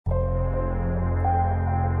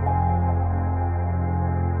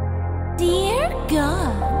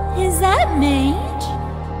god, is that Mage?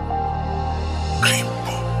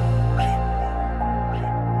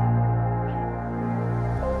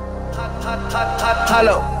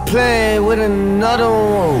 Hello, play with another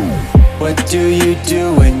one. What do you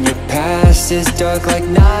do when your past is dark like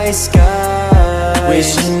night skies?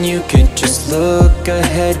 Wishing you could just look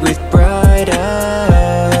ahead with bright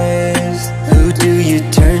eyes. Who do you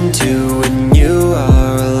turn to when you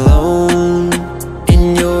are alone?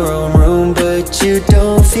 In your own room, but you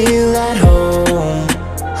don't feel at home.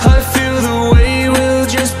 I feel the weight will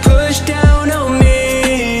just push down on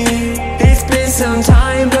me. It's been some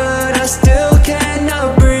time, but I still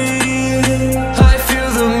cannot breathe. I feel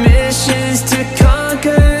the missions to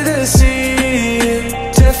conquer the sea.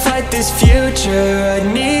 To fight this future, I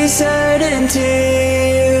need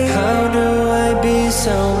certainty. How do I be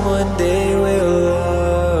someone they will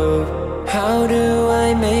love? How do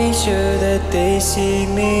I make sure that they see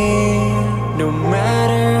me? No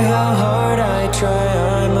matter how hard I try,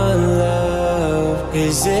 I'm unloved.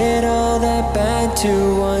 Is it all that bad to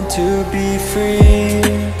want to be free?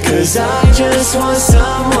 'Cause I just want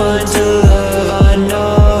someone to love, I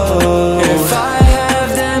know. If I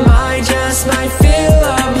have them, I just might feel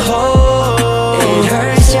I'm whole. It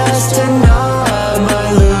hurts just to know I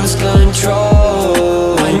might lose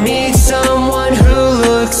control. I need someone who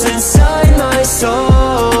looks inside my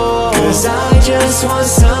soul. 'Cause I just want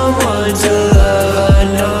someone to love, I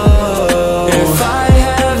know. If I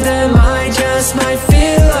have them, I just might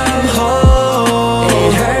feel I'm whole.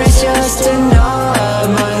 It hurts just to know I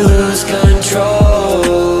might lose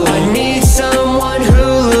control. I need someone who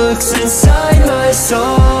looks inside my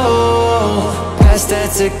soul. Past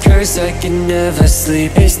that's a curse, I can never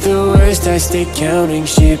sleep. It's the worst, I stay counting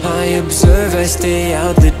sheep. I observe, I stay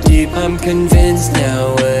out the deep. I'm convinced now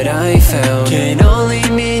what I found can only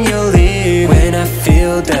mean you'll leave. When I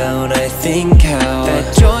feel down, I think how that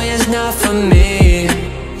joy is not for me.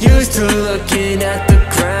 Used to looking at the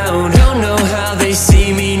ground, don't know how they see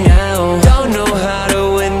me now. Don't know how to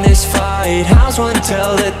win this fight. How's one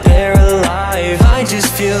tell that they're alive? I just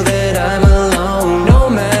feel that I'm alone, no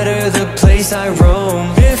matter the place I roam.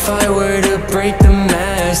 If I were to break the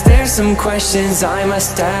mask, there's some questions I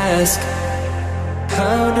must ask.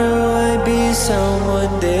 How do I be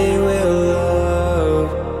someone they will love?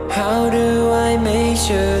 How do I make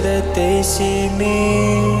sure that they see me?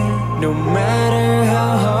 No matter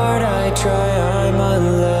how hard I try, I'm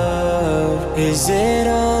unloved. Is it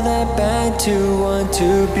all that bad to want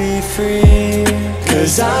to be free?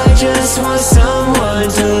 'Cause I just want someone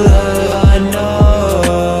to love, I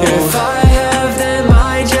know. If I have them,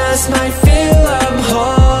 I just might feel I'm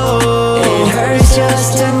whole. It hurts just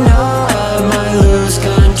to know I might lose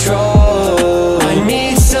control. I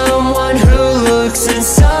need someone who looks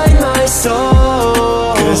inside my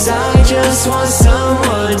soul. 'Cause I just want